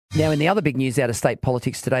Now, in the other big news out of state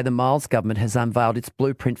politics today, the Miles government has unveiled its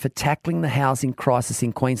blueprint for tackling the housing crisis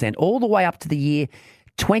in Queensland all the way up to the year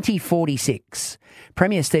 2046.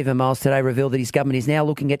 Premier Stephen Miles today revealed that his government is now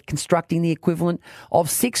looking at constructing the equivalent of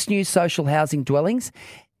 6 new social housing dwellings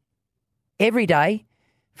every day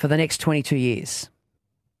for the next 22 years.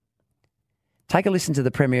 Take a listen to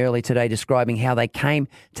the Premier early today describing how they came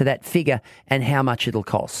to that figure and how much it'll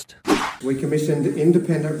cost. We commissioned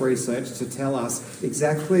independent research to tell us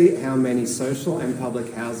exactly how many social and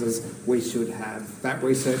public houses we should have. That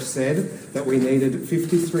research said that we needed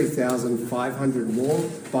 53,500 more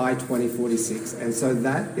by 2046, and so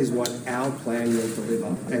that is what our plan will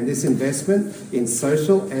deliver. And this investment in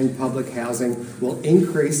social and public housing will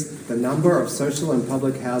increase the number of social and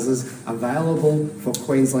public houses available for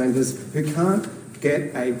Queenslanders who can't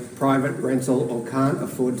get a private rental or can't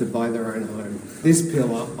afford to buy their own home. This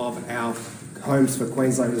pillar of our Homes for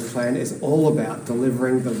Queenslanders plan is all about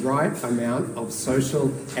delivering the right amount of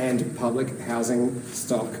social and public housing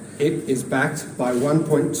stock. It is backed by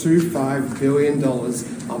 $1.25 billion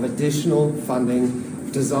of additional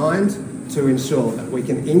funding designed to ensure that we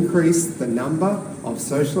can increase the number of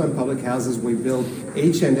social and public houses we build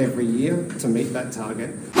each and every year to meet that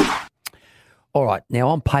target. All right, now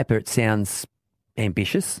on paper it sounds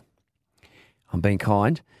ambitious. I'm being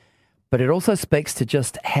kind. But it also speaks to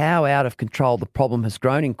just how out of control the problem has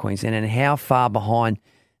grown in Queensland and how far behind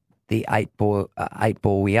the eight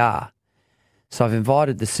ball we are. So I've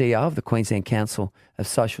invited the CEO of the Queensland Council of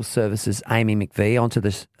Social Services, Aimee McVeigh, onto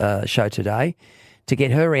the show today to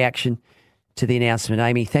get her reaction to the announcement.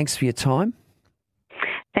 Aimee, thanks for your time.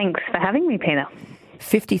 Thanks for having me, Peter.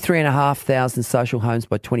 53,500 social homes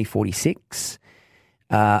by 2046.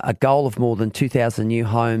 A goal of more than 2,000 new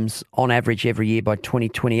homes on average every year by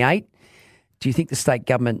 2028. Do you think the state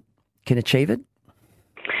government can achieve it?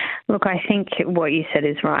 Look, I think what you said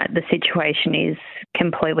is right. The situation is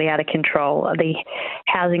completely out of control. The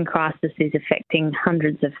housing crisis is affecting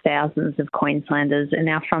hundreds of thousands of Queenslanders, and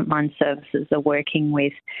our frontline services are working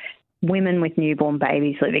with women with newborn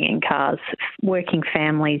babies living in cars, working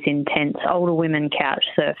families in tents, older women couch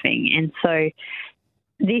surfing. And so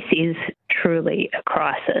this is truly a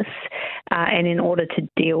crisis, and in order to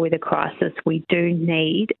deal with a crisis, we do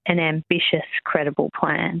need an ambitious, credible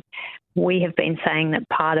plan. We have been saying that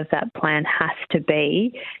part of that plan has to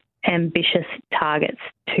be ambitious targets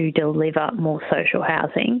to deliver more social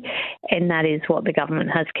housing, and that is what the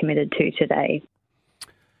government has committed to today.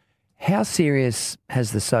 How serious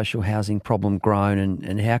has the social housing problem grown,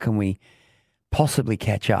 and how can we possibly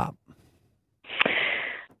catch up?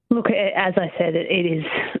 Look, as I said, it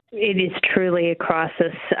is truly a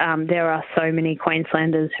crisis. There are so many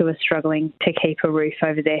Queenslanders who are struggling to keep a roof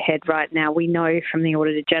over their head right now. We know from the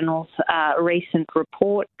Auditor General's recent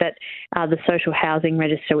report that the Social Housing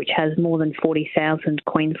Register, which has more than 40,000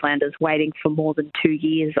 Queenslanders waiting for more than 2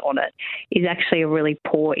 years on it, is actually a really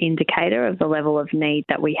poor indicator of the level of need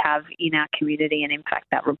that we have in our community. And in fact,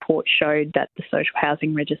 that report showed that the Social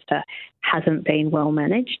Housing Register hasn't been well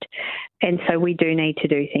managed. And so we do need to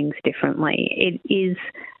do things differently. It is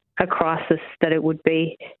a crisis that it would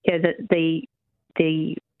be,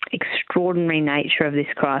 the extraordinary nature of this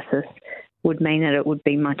crisis would mean that it would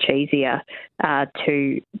be much easier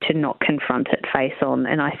to not confront it face on.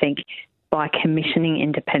 And I think by commissioning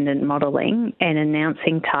independent modelling and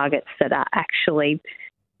announcing targets that are actually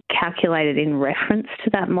calculated in reference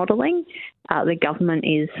to that modelling, the government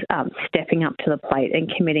is stepping up to the plate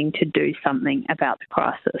and committing to do something about the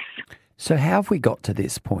crisis. So how have we got to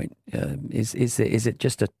this point? Is it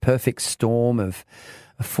just a perfect storm of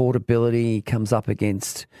affordability comes up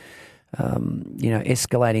against,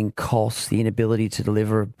 escalating costs, the inability to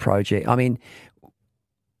deliver a project? I mean,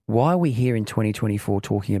 why are we here in 2024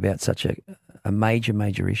 talking about such a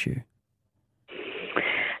major issue?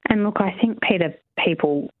 And look, I think, Peter,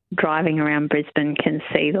 people driving around Brisbane can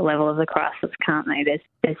see the level of the crisis, can't they?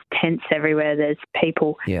 There's tents everywhere. There's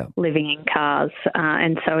people living in cars.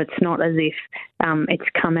 And so it's not as if it's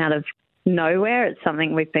come out of nowhere. It's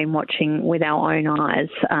something we've been watching with our own eyes.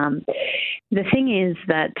 The thing is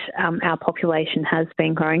that our population has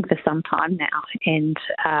been growing for some time now, and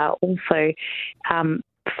also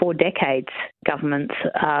for decades, governments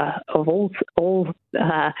of all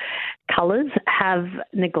colours have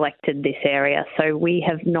neglected this area. So we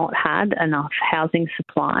have not had enough housing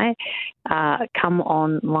supply come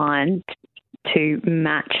online to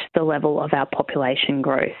match the level of our population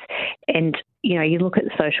growth. And, you look at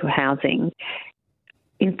social housing,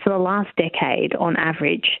 for the last decade, on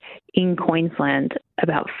average, in Queensland,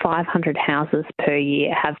 about 500 houses per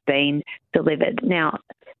year have been delivered. Now,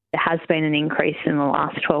 there has been an increase in the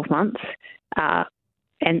last 12 months,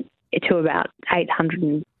 and to about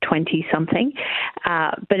 820 something,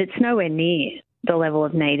 but it's nowhere near the level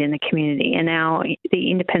of need in the community. And the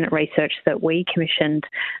independent research that we commissioned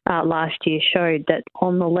last year showed that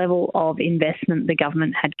on the level of investment the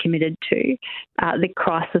government had committed to, the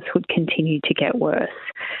crisis would continue to get worse.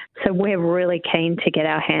 So we're really keen to get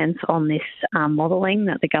our hands on this modelling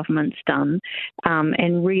that the government's done,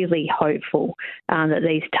 and really hopeful that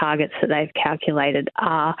these targets that they've calculated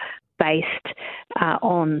are based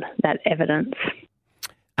on that evidence.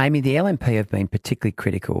 Aimee, the LNP have been particularly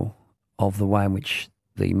critical of the way in which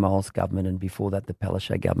the Miles government and before that the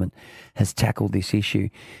Palaszczuk government has tackled this issue.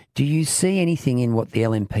 Do you see anything in what the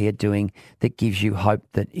LNP are doing that gives you hope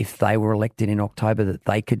that if they were elected in October that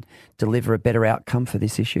they could deliver a better outcome for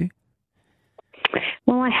this issue?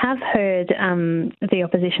 Well, I have heard the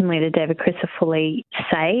opposition leader, David Crisafulli,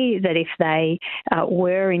 say that if they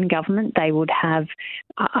were in government, they would have,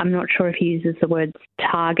 I'm not sure if he uses the words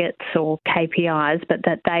targets or KPIs, but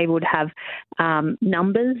that they would have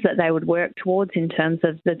numbers that they would work towards in terms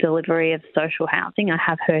of the delivery of social housing. I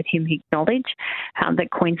have heard him acknowledge that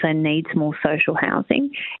Queensland needs more social housing.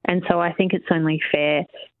 And so I think it's only fair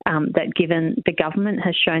that given the government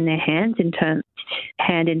has shown their hand in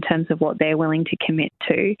terms of what they're willing to commit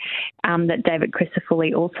to, that David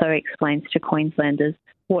Crisafulli also explains to Queenslanders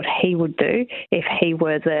what he would do if he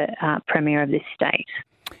were the Premier of this state.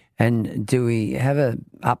 And do we have an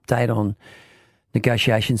update on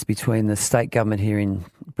negotiations between the state government here in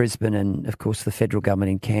Brisbane and, of course, the federal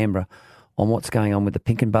government in Canberra on what's going on with the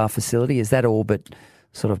Pinkenbar facility? Is that all but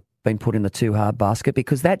sort of been put in the too hard basket?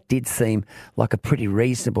 Because that did seem like a pretty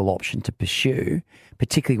reasonable option to pursue,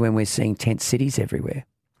 particularly when we're seeing tent cities everywhere.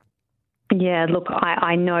 Yeah, look,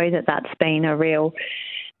 I know that that's been a real,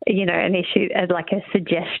 an issue, like a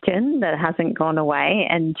suggestion that hasn't gone away.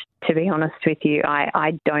 And to be honest with you,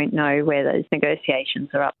 I don't know where those negotiations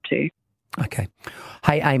are up to. Okay.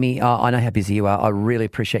 Hey, Aimee, I know how busy you are. I really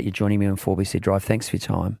appreciate you joining me on 4BC Drive. Thanks for your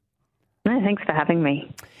time. No, thanks for having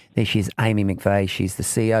me. There she is, Aimee McVeigh. She's the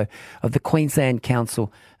CEO of the Queensland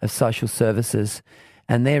Council of Social Services,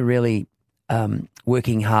 and they're really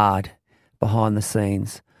working hard behind the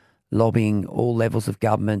scenes, lobbying all levels of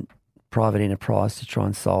government, private enterprise to try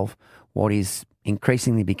and solve what is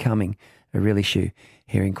increasingly becoming a real issue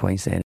here in Queensland.